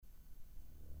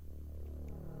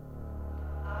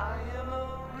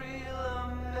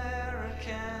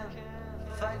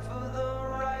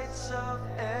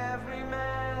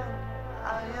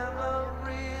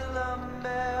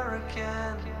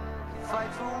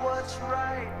what's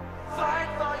right. Fight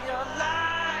for your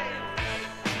life.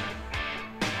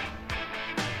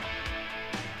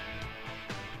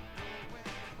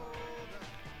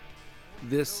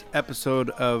 This episode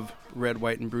of Red,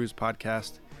 White, and Brews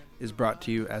podcast is brought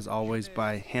to you, as always,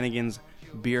 by Hannigan's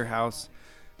Beer House.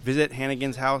 Visit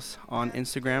Hannigan's House on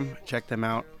Instagram. Check them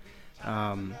out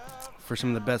for some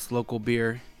of the best local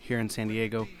beer here in San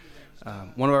Diego.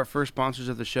 One of our first sponsors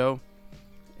of the show,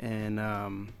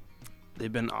 and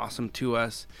they've been awesome to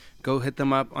us. Go hit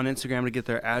them up on Instagram to get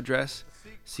their address,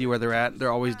 see where they're at.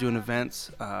 They're always doing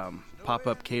events,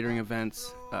 pop-up catering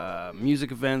events,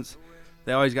 music events.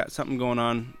 They always got something going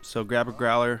on, so grab a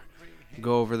growler,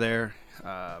 go over there,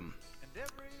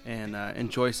 and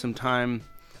enjoy some time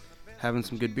having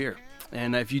some good beer.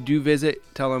 And if you do visit,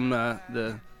 tell them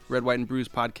the Red, White, and Brews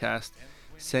podcast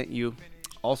sent you.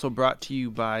 Also brought to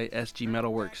you by SG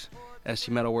Metalworks. SG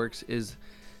Metalworks is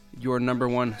your number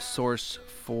one source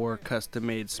for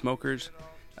custom-made smokers.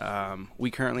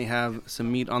 We currently have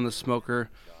some meat on the smoker,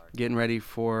 getting ready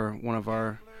for one of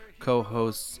our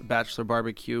co-hosts' bachelor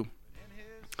barbecue,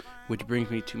 which brings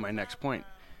me to my next point.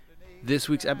 This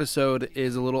week's episode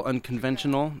is a little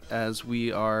unconventional, as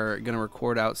we are going to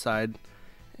record outside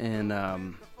and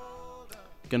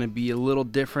going to be a little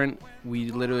different. We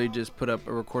literally just put up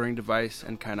a recording device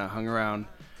and kind of hung around,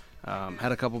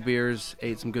 had a couple beers,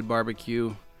 ate some good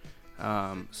barbecue,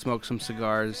 smoked some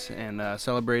cigars, and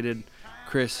celebrated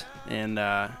Chris and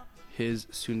his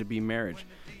soon-to-be marriage.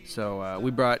 So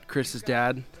we brought Chris's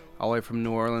dad all the way from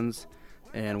New Orleans,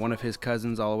 and one of his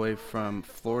cousins all the way from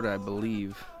Florida, I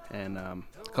believe, and a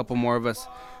couple more of us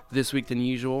this week than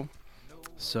usual.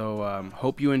 So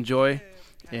hope you enjoy,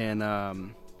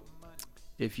 and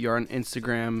if you're on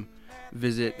Instagram,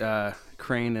 visit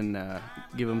Crane and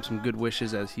give him some good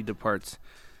wishes as he departs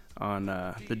on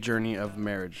the journey of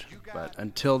marriage. But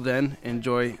until then,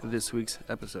 enjoy this week's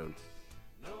episode.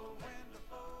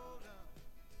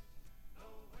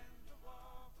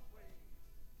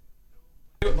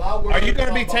 Are you going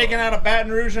to be taking out a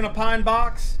Baton Rouge in a pine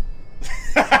box?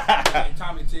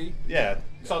 Tommy T. Yeah.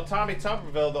 So Tommy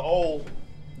Tuberville, the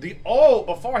old,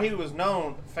 before he was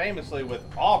known famously with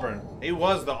Auburn, he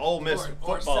was the Ole Miss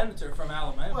Or football. senator from I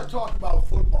Alabama. want to talk about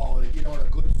football and get on a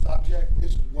good subject.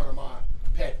 This is one of my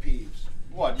pet peeves.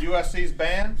 What, USC's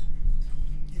banned?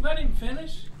 Let him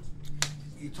finish.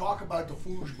 You talk about the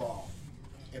foosball,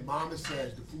 and Mama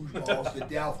says the foosball is the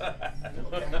devil.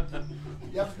 Okay?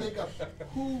 You have to think of,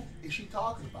 who is she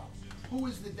talking about? Who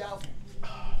is the devil?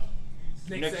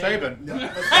 Nick Saban. No, We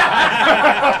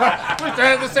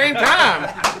said at the same time.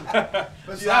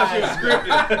 besides,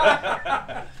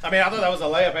 I mean, I thought that was a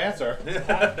layup answer.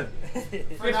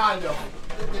 Fernando,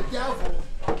 the devil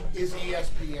is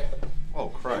ESPN. Oh,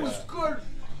 It was Christ. good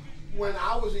when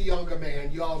I was a younger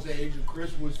man, y'all's age, and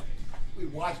Chris was, we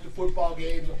watched the football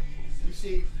games. We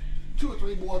see 2 or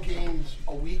 3 more games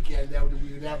a weekend that we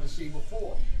would never see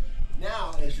before.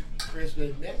 Now, as Chris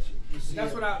had mentioned, you see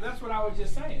That's what I was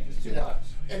just saying. It's too you know, much.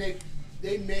 and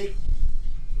they make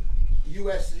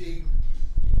USC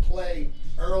play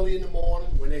early in the morning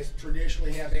when they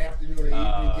traditionally have afternoon or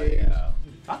evening games. Yeah.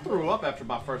 I threw up after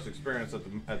my first experience at the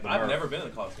I've Murph. never been to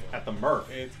the Coliseum. At the Murph.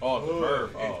 The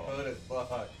Murph.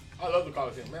 Oh. I love the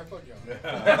Coliseum, man. Fuck y'all.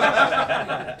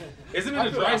 Isn't it a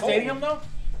feel dry at home. stadium though?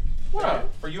 What?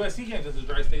 For USC games, it's a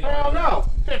dry stadium. Hell no.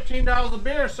 $15 a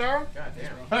beer, sir. God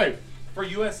damn. Hey. For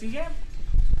USC game?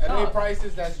 At No. any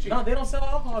prices, that's cheap. No, they don't sell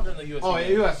alcohol during the USC. Oh,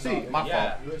 game. USC. My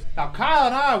Yeah. fault. Now, Kyle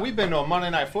and I, we've been to a Monday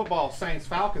Night Football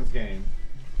Saints-Falcons game.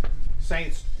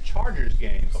 Saints-Chargers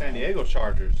game. San Diego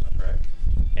Chargers. That's right.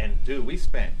 And, dude, we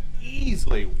spent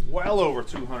easily well over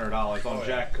 $200 on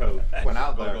Jack Coke. Went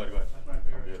out Go there. ahead. That's my I'm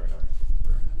favorite. good right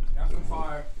now. Got some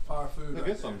fire food. Look, right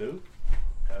get some, there. dude.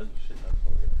 Guys, shit nuts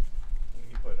over here.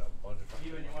 You put a bunch of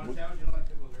Steven, you want a sandwich? You don't like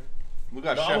pickles, right? We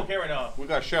got No, I'm Chef. okay right now. We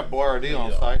got Chef Boyardee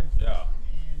on Yeah. site. Yeah.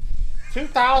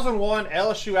 2001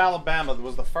 LSU Alabama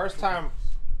was the first time.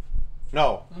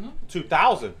 No,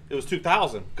 2000. It was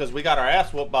 2000 because we got our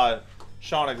ass whooped by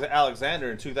Sean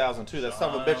Alexander in 2002. That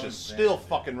son of a bitch is still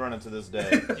fucking running to this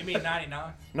day. You mean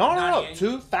 99? No, 98?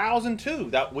 2002.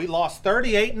 That we lost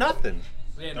 38-0.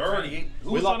 We had 38. Who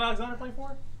We was lo- Sean Alexander playing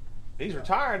for? He's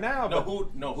retired now. No,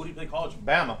 but who did he play college for?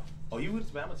 Bama. Oh, you was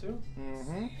Bama too?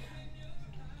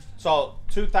 So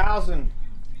 2000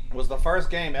 was the first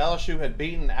game LSU had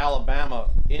beaten Alabama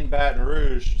in Baton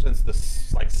Rouge since the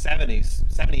 70s,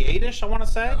 78-ish, I want to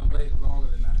say. No, wait,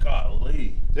 longer than that.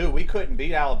 Golly. Dude, we couldn't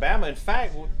beat Alabama. In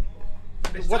fact,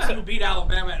 They still haven't beat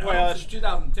Alabama at home Well, since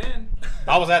 2010.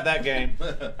 I was at that game.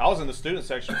 I was in the student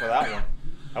section for that one.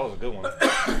 That was a good one.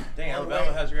 Dang,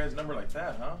 Alabama has your guys' number like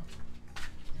that, huh?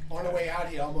 On the way out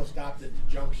here, I almost stopped at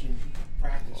the Junction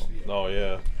practice field. Oh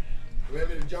yeah.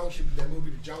 Remember the Junction, that movie,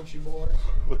 The Junction Boys?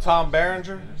 With Tom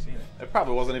Berenger? It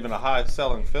probably wasn't even a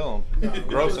high-selling film, It was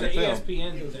grossing the film.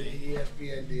 ESPN It was the thing.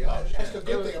 ESPN deal. That's the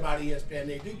good thing about ESPN.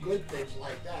 They do good things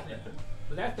like that.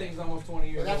 But that thing's almost 20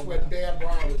 years But that's old. when now. Dan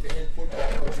Brown was the head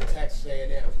football coach at Texas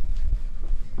A&M.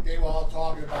 They were all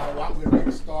talking about, well, I'm going to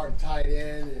be the starting tight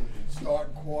end and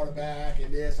starting quarterback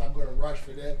and this. I'm going to rush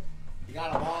for this. He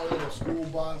got them all in a school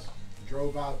bus,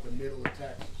 drove out the middle of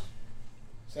Texas,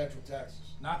 Central Texas.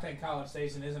 Not that College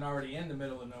Station isn't already in the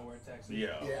middle of nowhere, Texas.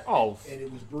 Yeah. Oh, And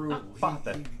it was brutal. fuck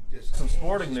that. He just- some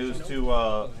sporting news to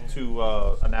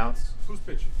announce. Who's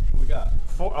pitching? We got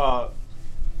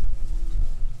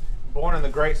born in the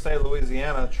great state of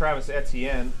Louisiana, Travis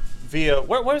Etienne.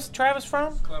 Where's Travis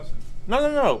from? Clemson.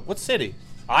 No. What city?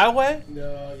 Iowa?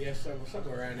 No, yes,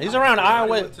 somewhere around there. He's around He Iowa.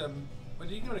 went to, did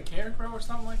he go to Carencro or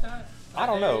something like that? I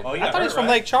don't know. Oh, yeah, I thought he's right, from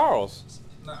right. Lake Charles.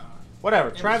 No. Whatever.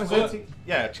 was Travis good. Etienne.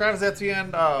 Yeah, Travis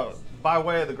Etienne, by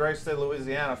way of the great state of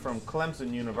Louisiana, from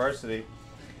Clemson University.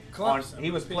 Clemson.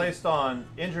 He was placed on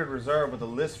injured reserve with a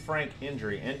Liz Frank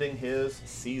injury, ending his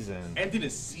season. Ended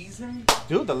his season?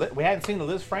 Dude, we hadn't seen the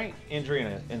Liz Frank injury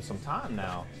in some time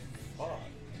now.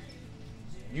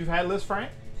 You've had Liz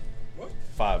Frank? What?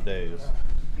 5 days.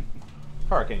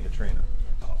 Hurricane Katrina.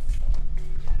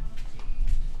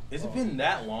 Has it been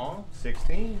that long?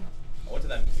 16. I went to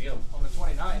that museum. On the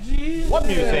 29th. What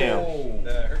museum?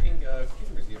 The Hurricane Katrina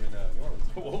Museum in New Orleans.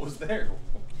 What was there?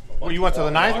 Well, you went to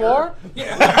the Ninth War? It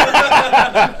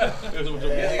was a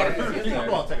I'm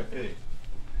going to take a peek.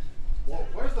 Well,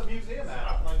 where's the museum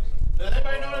at? Does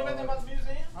anybody know anything about the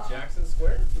museum? Jackson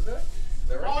Square? Was that? Is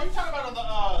that right? Oh, you're talking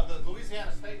about the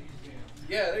Louisiana State Museum.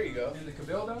 Yeah, there you go. In the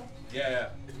Cabildo? Yeah,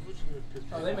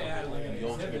 Oh, they may have like an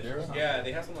exhibit or something. yeah.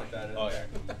 They have something like that in there.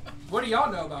 What do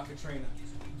y'all know about Katrina?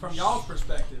 From y'all's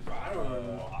perspective. I don't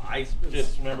know. I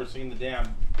just remember seeing the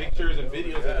damn pictures and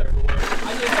videos of it everywhere.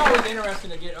 It's always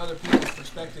interesting to get other people's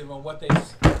perspective on what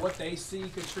they see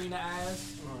Katrina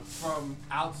as from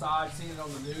outside, seeing it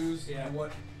on the news, and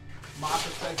what my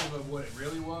perspective of what it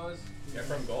really was. Yeah,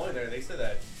 from going there, they said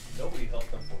that nobody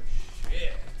helped them for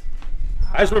shit.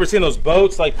 I just remember seeing those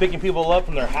boats like picking people up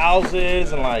from their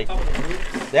houses and like,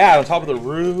 yeah, on top of the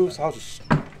roofs. I was just,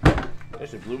 that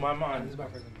shit blew my mind.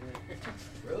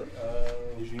 Really?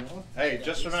 Hey,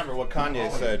 just remember what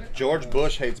Kanye said. George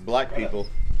Bush hates black people.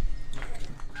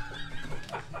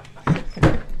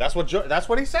 That's what he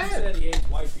He said. said he hates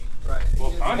white people. Right.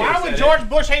 Well, Kanye Why said would it. George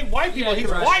Bush hate white people? Yeah, He's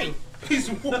right. white. He's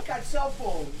got cell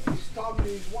phone. He's talking to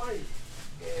his wife,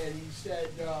 and he said,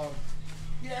 "Yeah,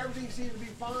 everything seems to be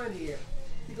fine here."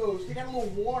 He goes, "They got a little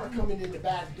water coming in the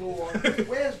back door.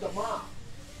 Where's the mop?"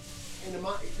 And the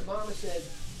mama said,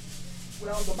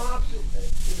 "Well, the mop's in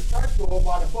the front door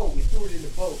by the boat. We threw it in the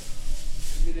boat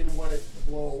because we didn't want it to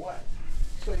blow away."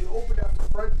 So he opened up the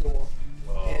front door,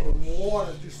 and the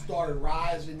water just started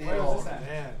rising there. Where was this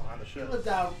at? He lived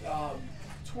out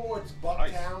towards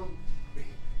Bucktown.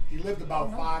 He lived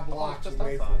about 5 blocks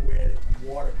away from where the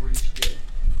water breached in.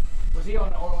 Was he on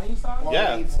the Orleans side?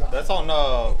 Yeah, that's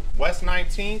on West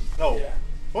 19th. No, Yeah.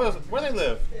 where they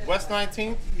live? West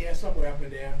 19th. Yeah, somewhere up in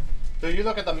there. So you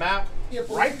look at the map, Yeah,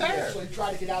 right yeah, there. So he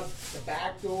tried to get out the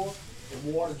back door,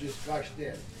 and water just gushed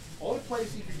in. Only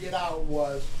place he could get out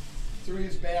was through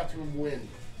his bathroom window,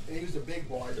 and he was a big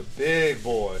boy. Big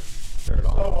boy. So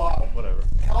Whatever.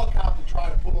 helicopter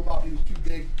tried to pull him up. He was too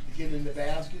big to get in the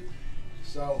basket,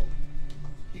 so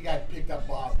he got picked up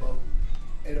by a boat.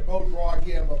 And the boat brought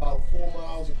him about 4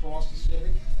 miles across the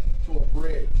city to a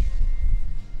bridge,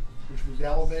 which was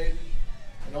elevated.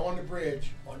 And on the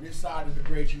bridge, on this side of the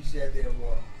bridge, he said there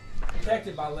were.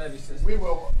 Protected by levee system. We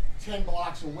were 10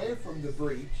 blocks away from the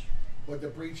breach, but the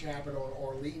breach happened on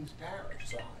Orleans Parish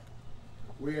side.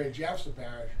 We're in Jefferson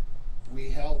Parish.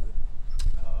 We held it.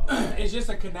 It's just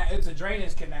a canal. It's a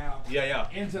drainage canal. Yeah.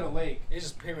 Into the lake. It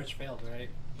just pretty much failed, right?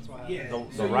 That's what happened. Yeah. The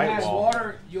So you right had wall.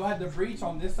 water. You had the breach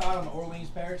on this side, on the Orleans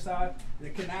Parish side. The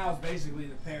canal is basically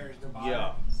the parish divided.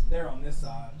 Yeah. They're on this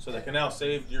side. So the canal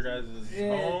saved your guys'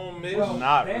 home, ish? Well,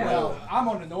 Not damn, really. I'm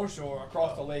on the North Shore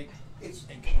across the lake. It's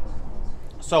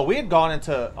So we had gone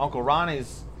into Uncle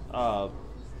Ronnie's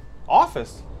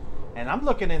office, and I'm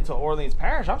looking into Orleans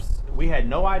Parish. We had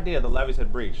no idea the levees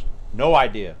had breached. No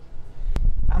idea.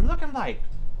 I'm looking like,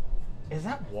 is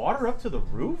that water up to the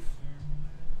roof?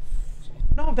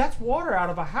 No, that's water out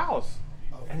of a house.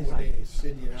 And he's like,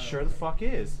 sure the fuck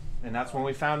is. And that's when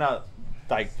we found out,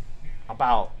 like,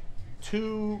 about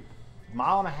 2.5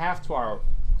 miles to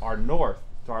our north,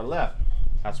 to our left.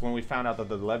 That's when we found out that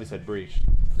the levees had breached.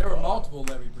 There were multiple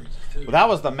levee breaches too. But that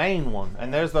was the main one,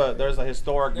 and there's a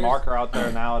historic marker out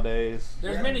there nowadays.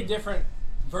 There's many different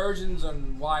versions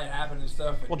on why it happened and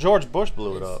stuff. Well, George Bush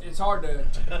blew it up. It's hard to.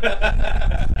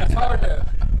 It's hard to.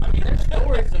 I mean, there's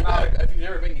stories about. If you've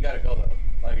never been, you gotta go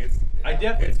though. Like I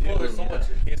definitely it's cool. do, There's so yeah. much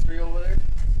history over there.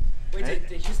 Wait,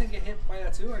 did Houston get hit by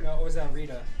that too, or no? Or was that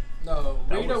Rita? No,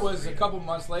 That Rita was was a couple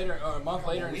months later, or a month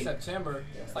later in September,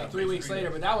 like 3 weeks later.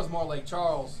 But that was more Lake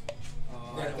Charles.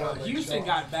 Houston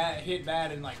got hit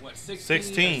bad in like what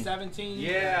 16 or 17.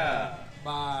 Yeah.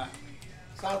 By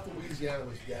South Louisiana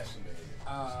was decimated.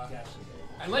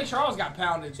 and Lake Charles got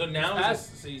pounded. So now this is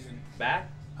past season. Back?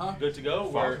 Huh? Good to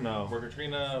go? Fuck no. Where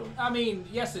Katrina... I mean,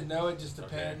 yes and no. It just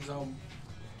depends on.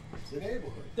 It's a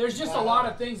neighborhood. There's just a lot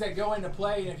of things that go into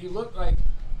play, and if you look like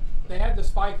they had the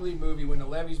Spike Lee movie when the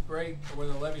levees break, or when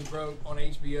the levees broke on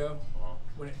HBO,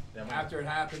 when it, after it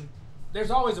happened. There's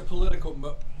always a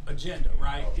political agenda,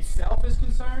 right? Itself is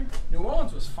concerned. New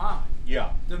Orleans was fine.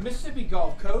 Yeah. The Mississippi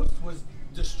Gulf Coast was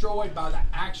destroyed by the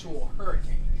actual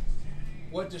hurricane.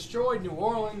 What destroyed New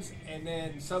Orleans and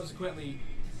then subsequently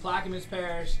Plaquemines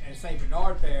Parish and St.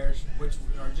 Bernard Parish, which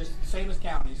are just same as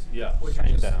counties, Yeah, which are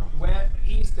same just town.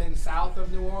 east and south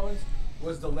of New Orleans,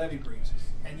 was the levee breaches.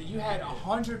 And then you had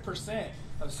 100%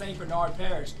 of St. Bernard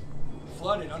Parish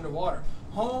flooded underwater.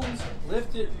 Homes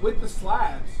lifted with the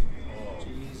slabs.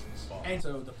 And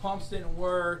so the pumps didn't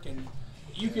work, and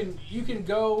you can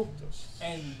go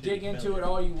and dig into it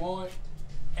all you want,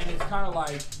 and it's kind of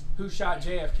like who shot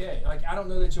JFK. Like I don't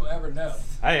know that you'll ever know.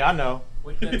 Hey, I know.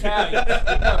 With the Italians,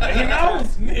 He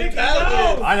knows, Nick. He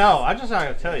knows. I know. I just not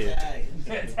gonna tell you.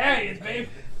 Italians, baby.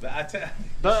 It's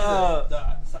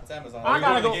Amazon. I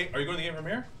gotta go. Are you going to the game from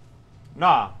here?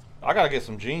 Nah, I gotta get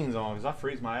some jeans on because I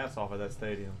freeze my ass off at that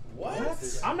stadium.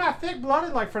 What? I'm not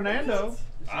thick-blooded like Fernando.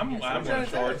 I'm wearing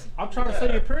shorts. I'm trying to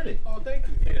say you're pretty. Oh, thank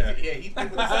you. Yeah, he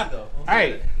think with the sun though.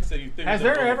 Hey, He said you think has it's a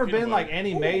there little ever peanut been butter. like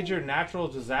any major natural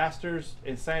disasters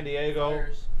in San Diego,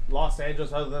 Los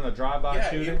Angeles, other than a drive-by Yeah,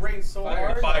 shooting? it rained so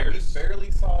hard. Fires. We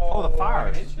barely saw. Oh, the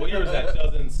fires. What year was that?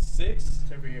 2006?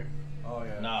 Every year. Oh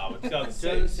yeah. No, 2006.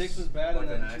 2006 was bad, Like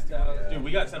and then the nasty 2000. Dude,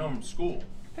 we got sent home from school.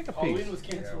 Take a Halloween peek. was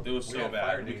canceled. It was We so had bad.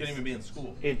 fire We days. couldn't even be in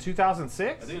school. In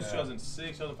 2006? I think it was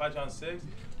 2006, 2005, 2006.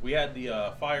 We had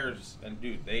the fires, and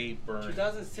dude, they burned.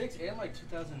 2006 and like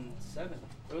 2007.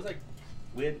 It was like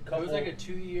We had a couple, it was like a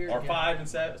 2-year. or gap. 5 and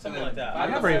 7, something like that. I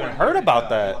never even heard about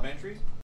that. Elementary.